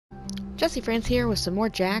Jesse Franz here with some more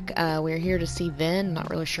Jak. We're here to see Vin.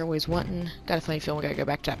 Not really sure what he's wanting. Got a funny feeling we gotta go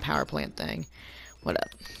back to that power plant thing. What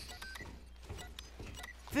up?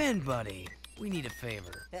 Vin, buddy, we need a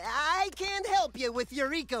favor. I can't help you with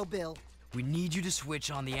your eco bill. We need you to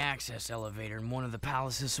switch on the access elevator in one of the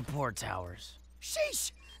palace's support towers.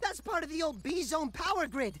 Sheesh! That's part of the old B-zone power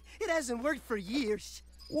grid. It hasn't worked for years.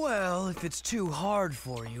 Well, if it's too hard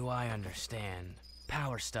for you, I understand.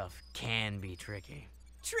 Power stuff can be tricky.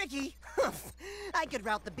 Tricky? I could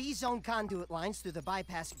route the B-zone conduit lines through the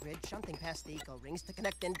bypass grid, shunting past the eco rings to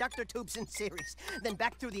connect inductor tubes in series, then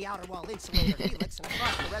back through the outer wall insulator helix and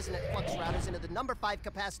across the resonant flux routers into the number 5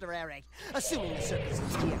 capacitor array. Assuming the circuit's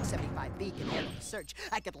TX75B can handle the surge,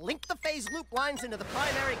 I could link the phase loop lines into the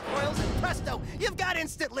primary coils, and presto, you've got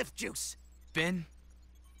instant lift juice. Vin,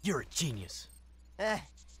 you're a genius.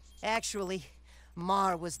 Actually,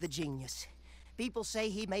 Mar was the genius. People say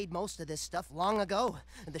he made most of this stuff long ago.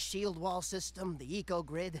 The shield wall system, the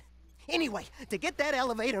eco-grid. Anyway, to get that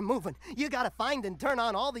elevator moving, you gotta find and turn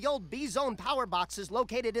on all the old B-zone power boxes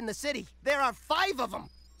located in the city. There are 5 of them.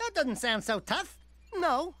 That doesn't sound so tough.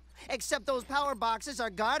 No, except those power boxes are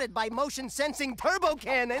guarded by motion-sensing turbo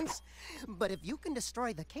cannons. But if you can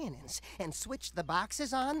destroy the cannons and switch the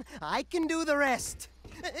boxes on, I can do the rest.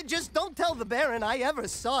 Just don't tell the Baron I ever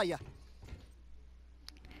saw you.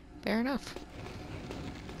 Fair enough.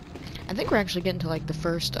 I think we're actually getting to like the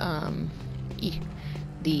first,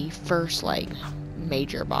 like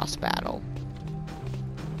major boss battle.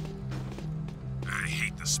 I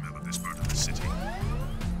hate the smell of this part of the city.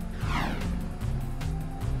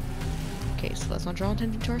 Okay, so let's not draw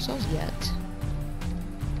attention to ourselves yet.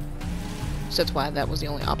 So that's why that was the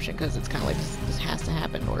only option, because it's kind of like this has to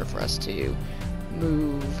happen in order for us to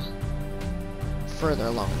move further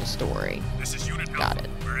along in the story. This is Unit Got Alpha. it.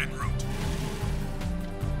 We're en route.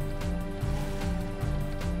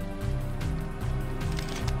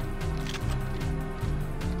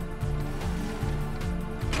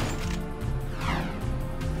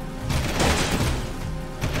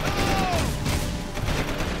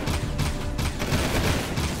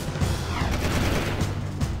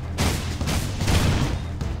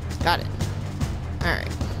 Got it. Alright.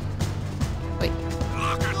 Wait.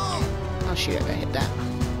 Oh shoot, I gotta hit that.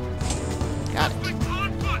 Got it.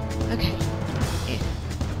 Okay. Yeah.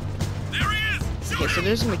 There he is! Okay, so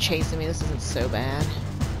there's gonna be chasing me. This isn't so bad.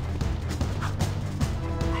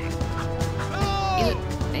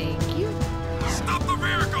 Thank you. Stop the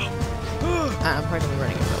vehicle! I'm probably gonna be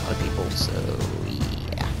running into a lot of people, so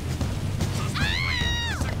yeah.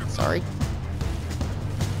 Sorry.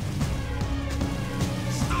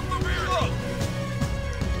 Stop the vehicle!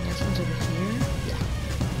 The next one's over here. Yeah.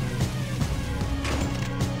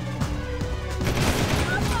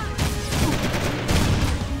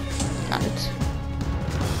 Got it.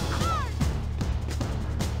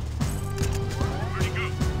 Where'd he go?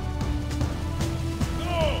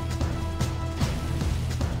 No!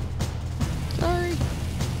 Sorry.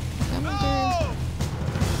 That one's there.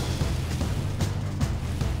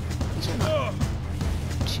 These are not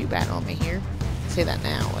too bad on me here. Say that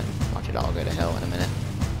now and watch it all go to hell in a minute.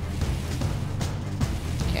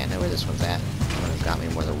 Okay, I know where this one's at. This one has got me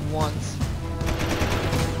more than once.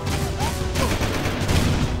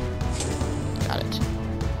 Got it.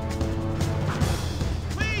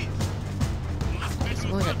 Okay, so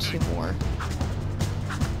I've only got 2 more.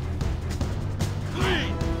 Go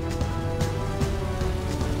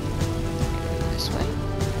this way.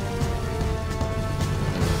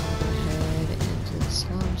 Head into the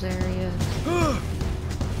slums area.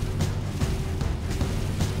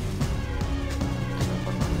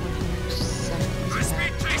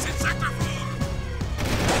 High-speed chase in Sector 4!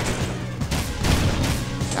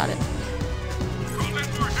 Got it. Call in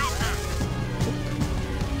more help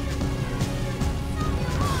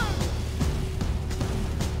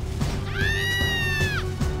here!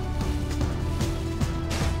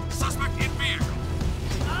 Suspect in vehicle!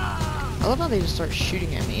 I love how they just start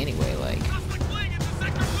shooting at me anyway, like, Suspect fleeing into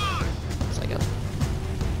Sector 5! it's like a,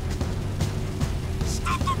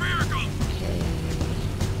 Stop the vehicle! okay.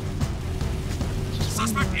 Just one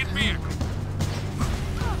Suspect more in out. vehicle!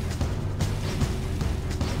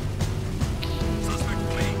 Suspect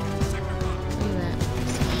fleeing into Sector 5! Where you at?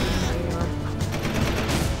 There you are.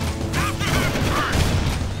 After him!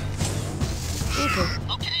 Okay.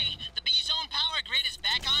 Okay, the B-zone power grid is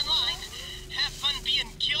back online. Have fun being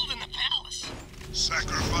killed in the palace.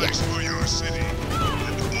 Sacrifice for your city,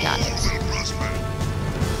 and Got all it. will prosper.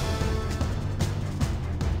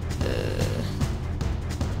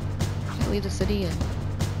 Can I leave the city and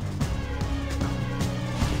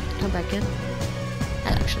come back in?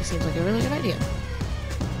 That actually seems like a really good idea.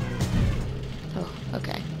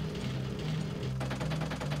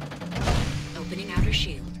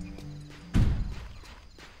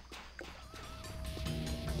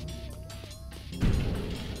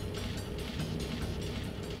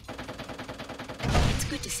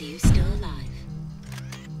 Good to see you still alive.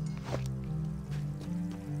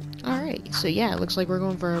 Alright, so yeah, it looks like we're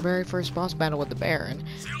going for our very first boss battle with the Baron.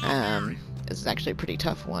 This is actually a pretty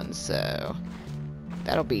tough one, so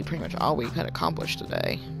that'll be pretty much all we can accomplish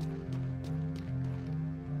today.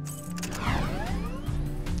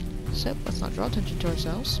 So, let's not draw attention to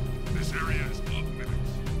ourselves. This area is off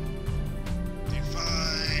limits.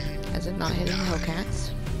 Defy. As in not hitting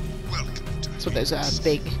Hellcats. Welcome to That's what those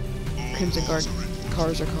big Crimson Guard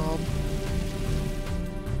cars are called.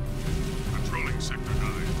 Controlling Sector 9.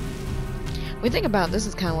 When you think about it, this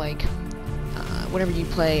is kind of like whenever you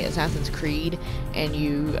play Assassin's Creed and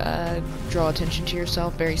you draw attention to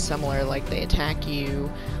yourself, very similar. Like they attack you,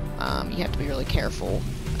 you have to be really careful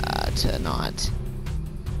to not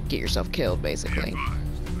get yourself killed, basically.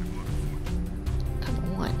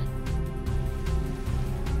 Come on.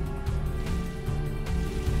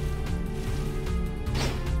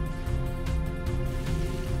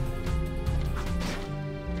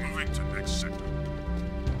 Moving to next sector.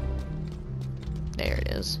 There it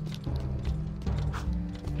is.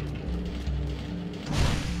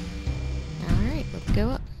 Alright, let's go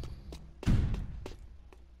up.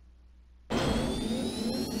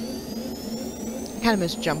 I kind of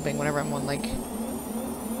miss jumping whenever I'm on, like,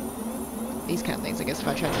 these kind of things. I guess if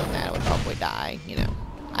I tried doing that, I would probably die, you know,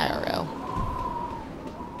 IRL.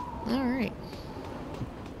 Alright.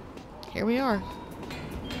 Here we are.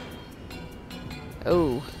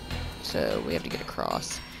 Oh, so we have to get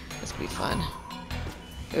across. This will be fun.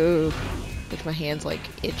 Oh, makes my hands, like,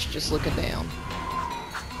 itch just looking down.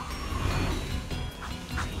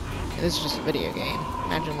 And this is just a video game.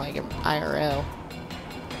 Imagine, like, IRL.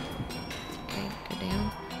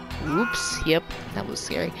 Down. Oops. Yep. That was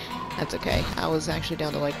scary. That's okay. I was actually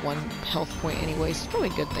down to like 1 health point anyway, so it's probably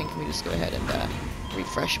a good thing for me to just go ahead and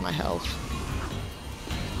refresh my health.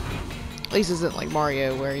 At least it isn't like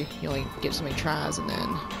Mario where you only get so many tries and then...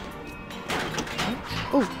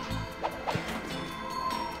 Oh!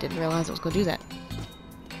 Didn't realize I was going to do that.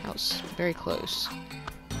 That was very close.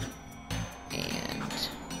 And...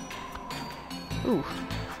 Ooh.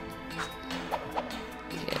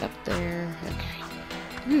 Get up there. Okay.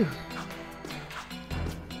 Whew.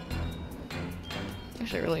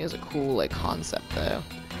 Actually, it really is a cool, like, concept, though.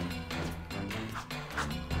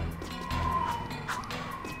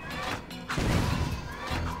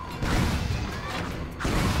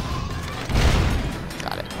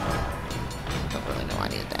 Got it. Don't really know why I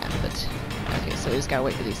needed that, but... Okay, so we just gotta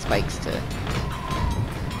wait for these spikes to...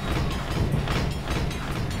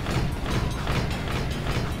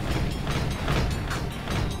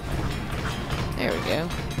 There we go.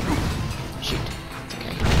 Shoot. It's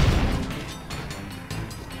okay.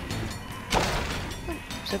 Oh,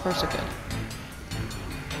 so far so good.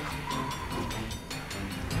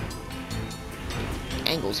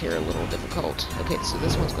 Angles here are a little difficult. Okay, so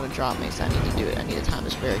this one's going to drop me, so I need to do it. I need to time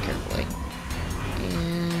this very carefully.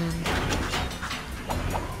 And...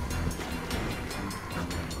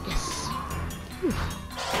 Yes. Whew.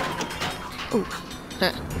 Ooh.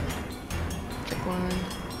 Huh. Trick one.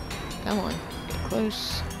 Come on.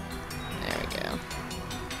 Close. There we go.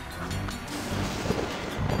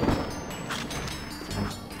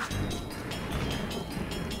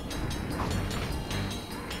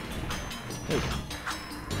 Ooh.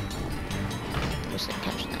 I wish I'd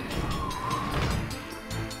catch that.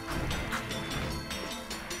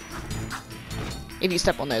 If you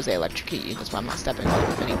step on those, they electrocute you. That's why I'm not stepping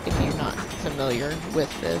on them if you're not familiar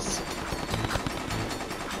with this.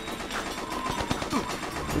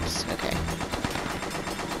 Oops, okay.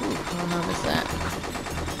 Ooh, how is that?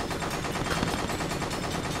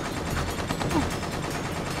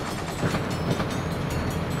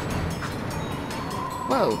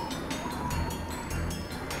 Whoa.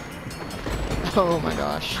 Oh my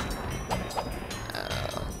gosh.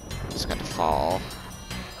 Just got to fall.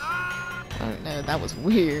 Oh no, that was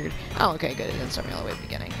weird. Oh, okay, good. It didn't start me all the way at the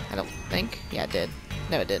beginning. I don't think. Yeah, it did.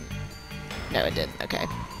 No, it didn't. No, it didn't. Okay.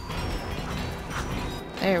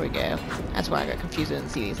 There we go. That's why I got confused and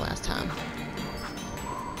didn't see these last time.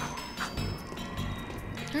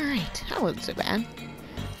 Alright, that wasn't so bad.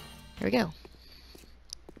 Here we go.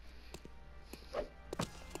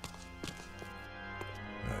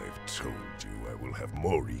 I've told you I will have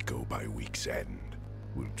more eco by week's end.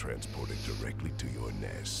 We'll transport it directly to your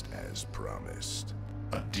nest, as promised.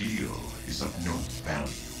 A deal is of no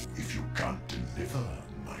value if you can't deliver,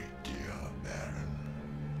 my dear Baron.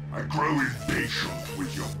 I grow impatient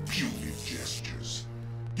with your puny gestures.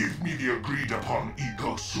 Give me the agreed-upon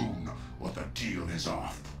eco soon, or the deal is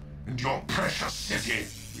off, and your precious city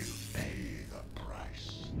will pay the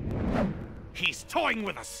price. He's toying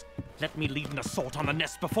with us! Let me lead an assault on the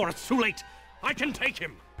nest before it's too late. I can take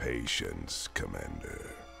him. Patience,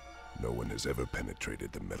 Commander. No one has ever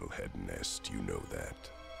penetrated the Metalhead nest, you know that.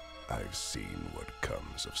 I've seen what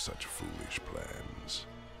comes of such foolish plans.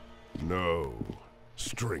 No,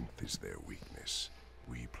 strength is their weakness.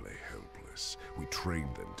 We play helpless. We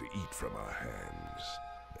train them to eat from our hands.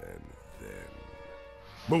 And then...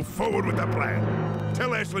 Move forward with the plan! Tell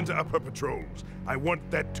Ashlyn to up her patrols. I want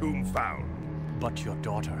that tomb found. But your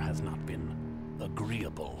daughter has not been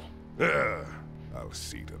agreeable. I'll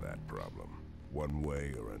see to that problem, one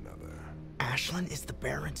way or another. Ashlyn is the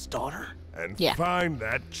Baron's daughter? And Yeah. find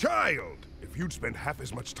that child! If you'd spent half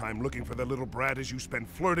as much time looking for the little brat as you spent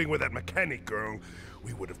flirting with that mechanic girl,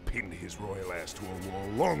 we would have pinned his royal ass to a wall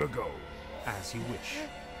long ago. As you wish.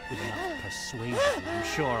 With enough persuasion, I'm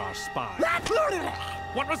sure our spy...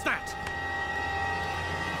 What was that?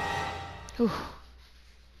 Whew.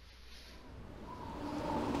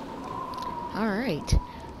 Alright,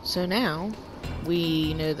 so now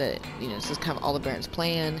we know that, this is kind of all the Baron's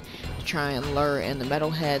plan to try and lure in the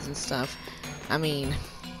metalheads and stuff. I mean,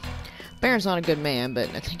 Baron's not a good man,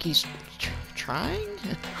 but I think he's trying? I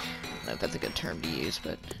don't know if that's a good term to use,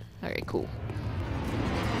 but alright, cool.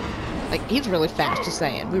 Like, he's really fast, just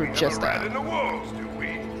saying. We were just a rat in the walls, do we?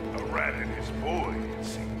 A rat in his boy, it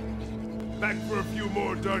seems. Back for a few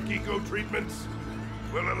more dark eco treatments?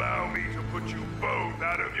 Will allow me to put you both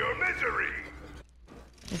out of your misery.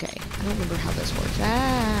 Okay, I don't remember how this works.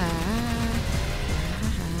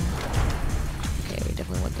 Okay, we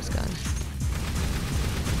definitely want this gun.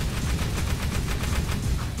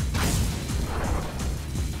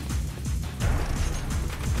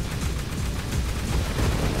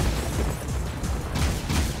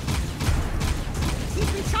 He's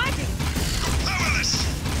recharging! Powerless!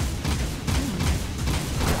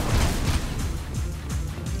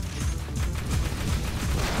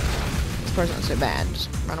 This part's not so bad. Just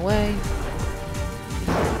run away.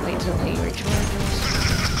 Wait until he recharges.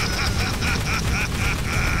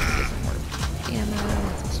 Get some more ammo.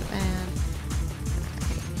 That's not so bad.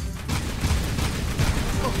 Okay.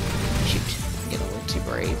 Oh, shoot. Get a little too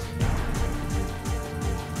brave.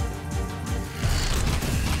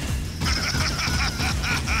 You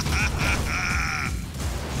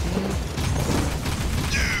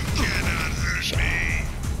cannot hurt me!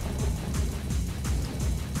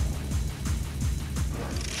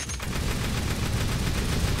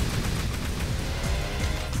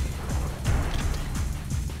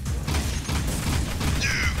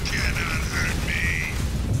 You cannot hurt me!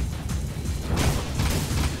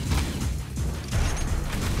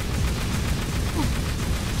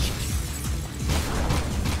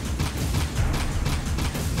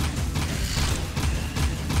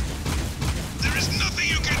 There is nothing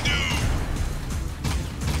you can do!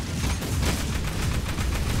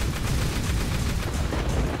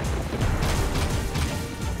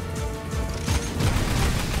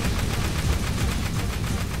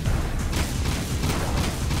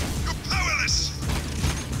 You're powerless!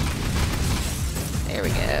 There we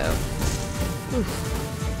go. Oof.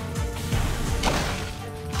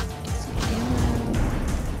 Get some ammo.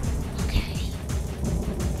 Okay.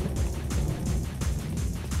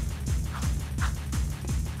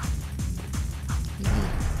 Easy.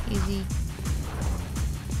 Easy.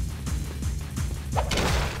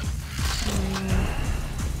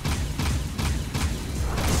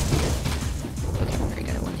 Okay, we're gonna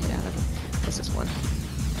get one hit out of him. This is one.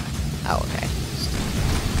 Oh, okay.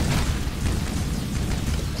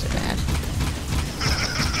 So bad.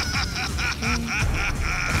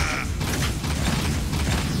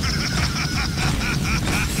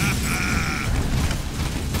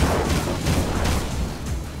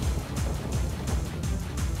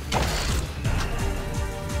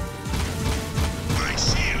 My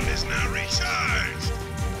shield is now recharged!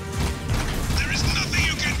 There is nothing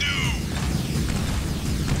you can do!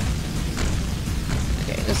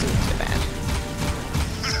 Okay, this isn't so bad.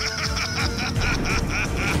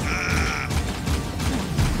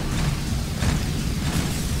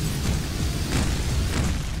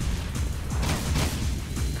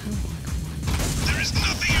 There is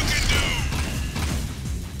nothing you can do!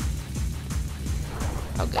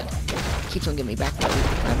 Oh, good. Keeps on getting me back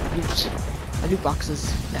my loot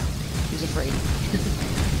boxes. No, he's afraid.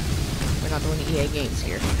 We're not doing EA games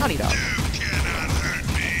here. Naughty dog. You cannot hurt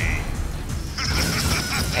me!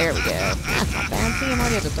 There we go. That's not bad. See, I'm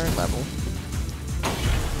already at the 3rd level.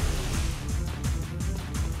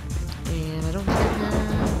 And I don't think I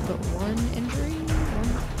have but one injury.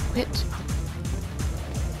 One hit.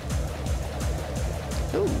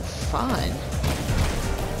 Ooh, fun.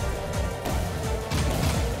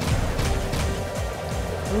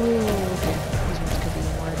 Ooh.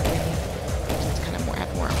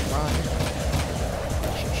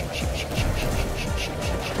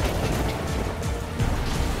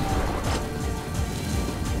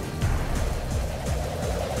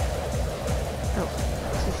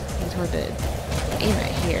 hard to aim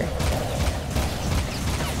at here.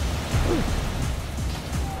 Ooh.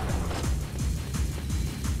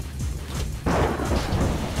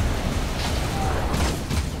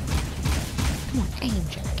 Come on, aim,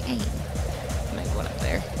 Jack, aim. I'm not going up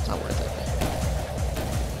there. It's not worth it.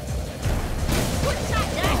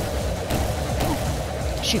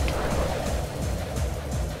 Shoot.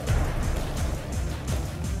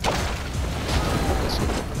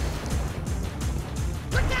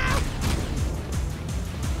 Look out!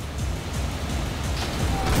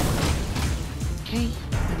 Okay,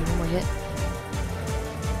 maybe one more hit.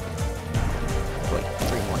 Wait,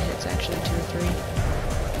 3 more hits actually, 2 or 3.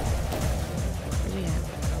 Where we at?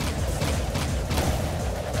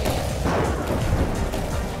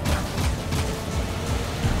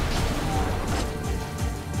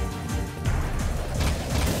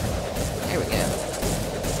 There we go.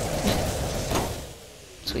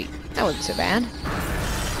 Sweet. That wasn't so bad.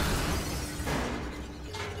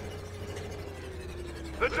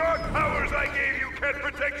 The dark powers I gave you can't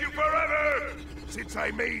protect you forever! Since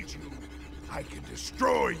I made you, I can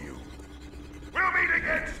destroy you. We'll meet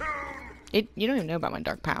again soon! You don't even know about my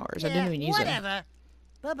dark powers. I didn't even use them. Whatever.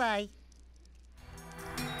 Bye-bye.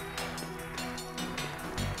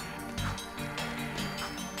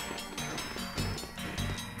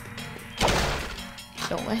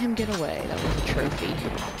 Don't let him get away. That was a trophy.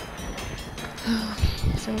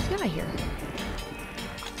 Okay, so let's get out of here.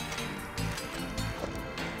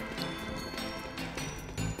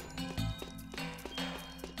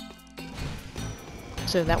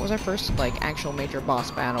 So that was our first, like, actual major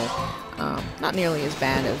boss battle. Not nearly as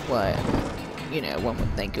bad as what, you know, one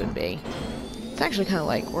would think it would be. It's actually kind of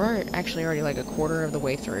like, we're actually already like a quarter of the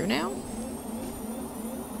way through now?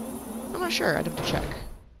 I'm not sure, I'd have to check.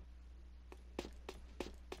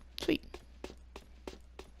 Sweet.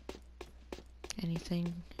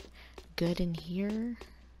 Anything good in here?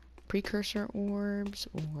 Precursor orbs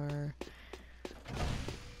or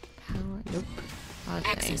power? Nope.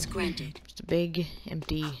 Access granted. Just a big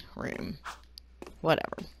empty room.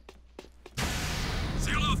 Whatever.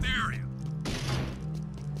 Seal off the area.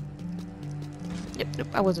 Yep, nope.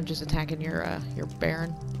 I wasn't just attacking your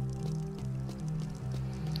Baron.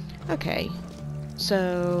 Okay.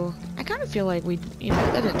 So I kind of feel like we, you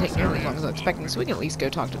know, that didn't take nearly as long as I was expecting, so we can at least go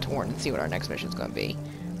talk to Torn and see what our next mission's gonna be.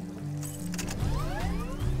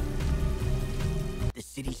 The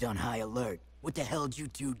city's on high alert. What the hell did you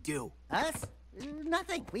two do? Us?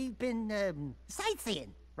 Nothing. We've been,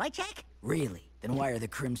 sightseeing. Right, Jack? Really? Then why are the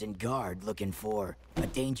Crimson Guard looking for a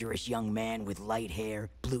dangerous young man with light hair,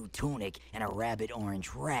 blue tunic, and a rabbit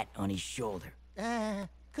orange rat on his shoulder?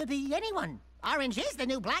 Could be anyone. Orange is the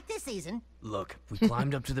new black this season. Look, we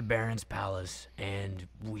climbed up to the Baron's palace, and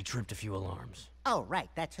we tripped a few alarms. Oh, right,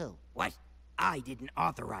 that too. What? I didn't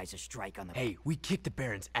authorize a strike on the... Hey, we kicked the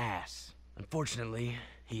Baron's ass. Unfortunately,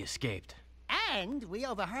 he escaped. And we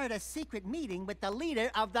overheard a secret meeting with the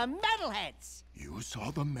leader of the Metalheads. You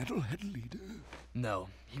saw the metalhead leader? No,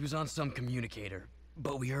 he was on some communicator,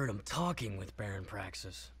 but we heard him talking with Baron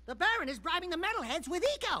Praxis. The Baron is bribing the Metalheads with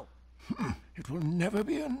eco. It will never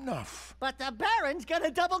be enough. But the Baron's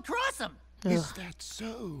gonna double-cross him. Is that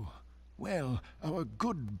so? Well, our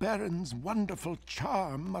good Baron's wonderful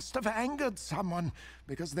charm must have angered someone,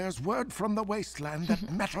 because there's word from the wasteland that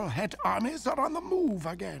metalhead armies are on the move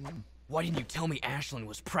again. Why didn't you tell me Ashlyn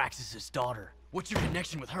was Praxis's daughter? What's your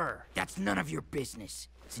connection with her? That's none of your business.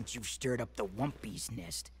 Since you've stirred up the Wumpy's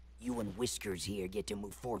nest, you and Whiskers here get to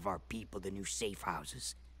move 4 of our people to new safe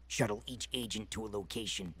houses. Shuttle each agent to a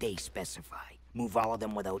location they specify. Move all of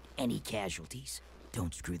them without any casualties.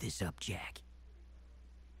 Don't screw this up, Jack.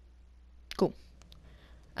 Cool.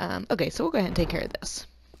 Okay, so we'll go ahead and take care of this.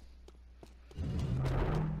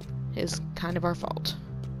 It's kind of our fault.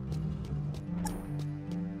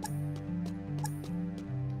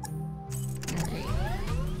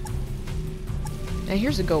 Now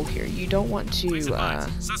here's the goal here. You don't want to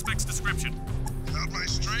Suspect's description. Without my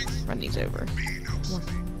strength, run these over. be no Come on.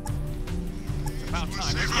 About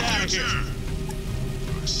time. Let's get out of here.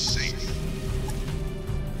 You're safe.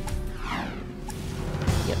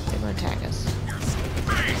 Yep, they're gonna attack us.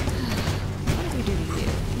 Hey, What did we do to you?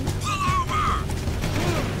 pull over!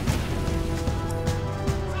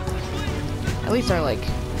 At least our like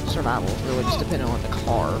survival is really just dependent on the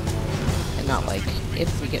car, and not like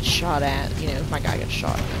if we get shot at. You know, if my guy gets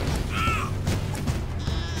shot.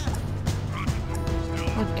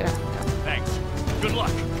 Come on, get out. Go. Thanks. Good luck.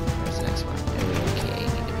 Where's the next one? Okay.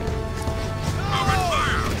 Open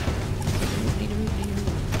fire! Need to move.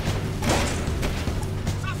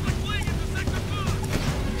 Suspect fleeing into sector 5!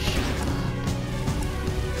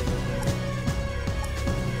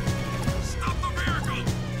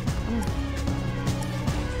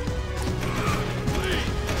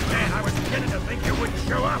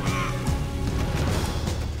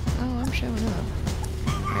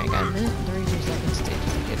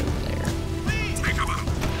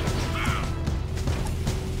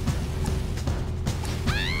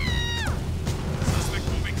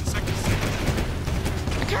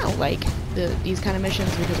 like these kind of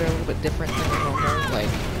missions because they're a little bit different than the normal, like,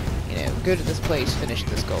 you know, go to this place, finish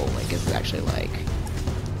this goal. Like, it's actually like,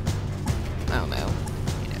 I don't know,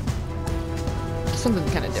 you know, something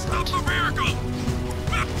kind of different. Stop the vehicle!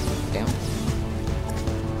 Down.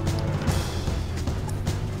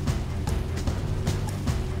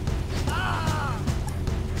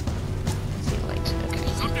 See the light. Okay.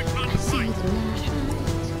 Subject on I the see flight. the light.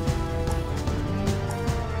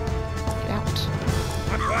 Get out.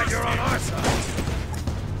 I'm glad you're on our side.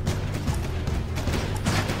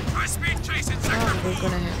 High-speed chase in sector Oh, we're 4.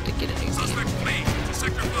 gonna have to get a new Suspect vehicle. fleeing to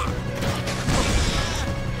sector 5.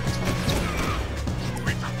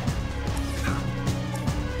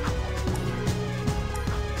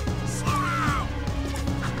 Slow down!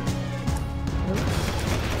 Nope.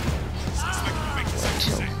 Suspect moving to sector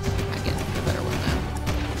Chill. 6. I get a better one now.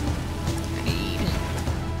 I need.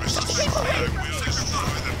 Suspect fleeing to sector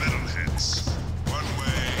 5. The metalheads. One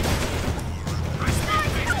way. High-speed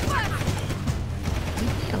chase in sector 4.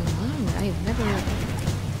 Leave me alone. I have never.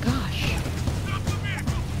 Gosh. Stop the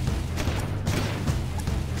vehicle!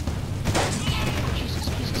 Jesus,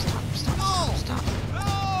 stop. No!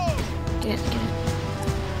 Get it.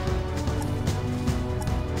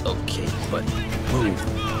 Okay, but move.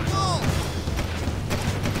 Down.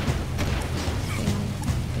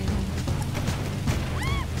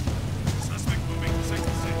 Suspect moving to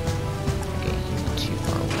sector 6. Okay, he's not too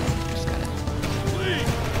far away. Just gotta. Flee!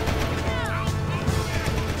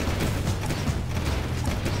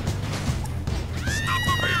 Stop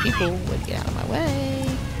the vehicle! People would get out of my way.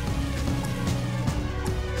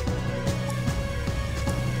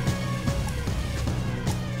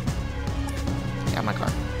 Got my car.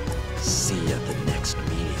 See you at the next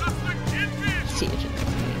meeting. Suspect in vehicle! See you, Jim.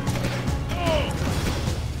 No!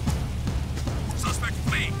 Suspect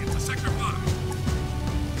fleeing into sector 5.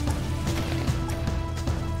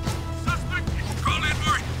 Suspect in... Call in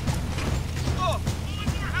more... Oh! Call in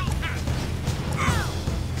more Hellcat!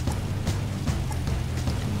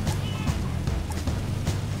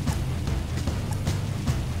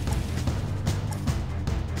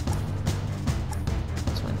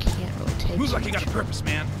 This one can't really take. Moves too like you got a much. purpose,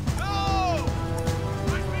 man. No!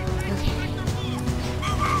 Okay.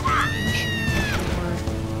 Move over! I'm sure more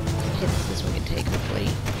hits this one can take, hopefully.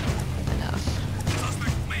 Enough.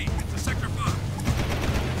 Suspect fleeing into sector 5.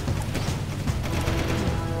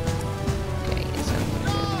 Okay, so I'm gonna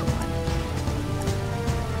go for one.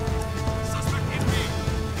 Suspect in vehicle.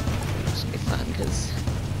 It's gonna be fun because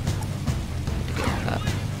I have to get up.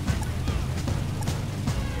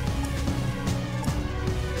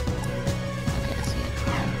 Okay, I see it.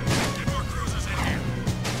 Get more cruisers in here.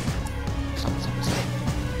 Stop.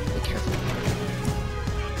 Be careful.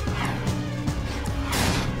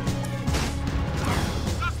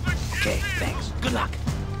 Suspect in Okay, vehicle. thanks. Good luck.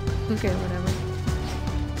 Okay, whatever.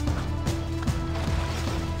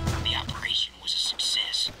 The operation was a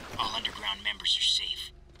success. All underground members are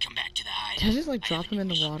safe. Come back to the hideout. Did I just like I drop have a him in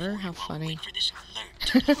new the mission water? for How you while we funny. wait for this alert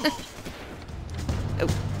to move. Oh.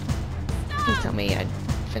 Please tell me I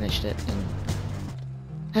finished it and...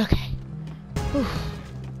 Okay. Whew.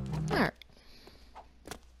 Alright.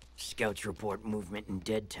 Scouts report movement in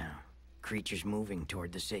Deadtown. Creatures moving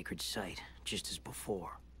toward the sacred site, just as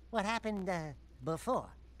before. What happened, before?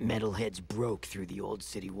 Metalheads broke through the old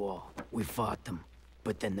city wall. We fought them,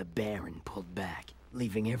 but then the Baron pulled back,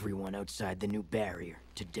 leaving everyone outside the new barrier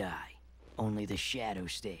to die. Only the Shadow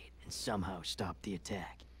stayed and somehow stopped the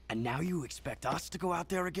attack. And now you expect us to go out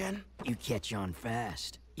there again? You catch on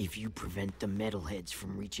fast. If you prevent the Metalheads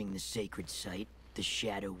from reaching the sacred site, the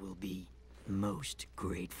Shadow will be most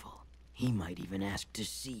grateful. He might even ask to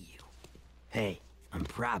see you. Hey, I'm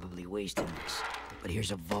probably wasting this, but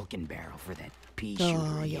here's a Vulcan barrel for that pea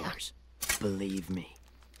shooter of yeah. yours. Believe me,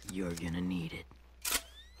 you're gonna need it.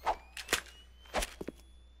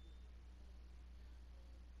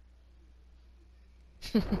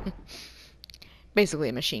 Basically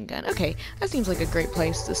a machine gun. Okay, that seems like a great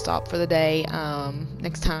place to stop for the day.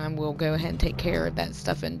 Next time we'll go ahead and take care of that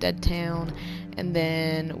stuff in Deadtown, and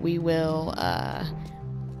then we will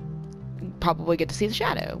probably get to see the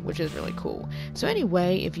Shadow, which is really cool. So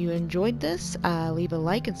anyway, if you enjoyed this, leave a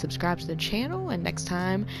like and subscribe to the channel, and next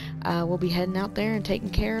time we'll be heading out there and taking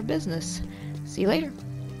care of business. See you later.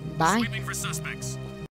 Bye. Sweeping for suspects.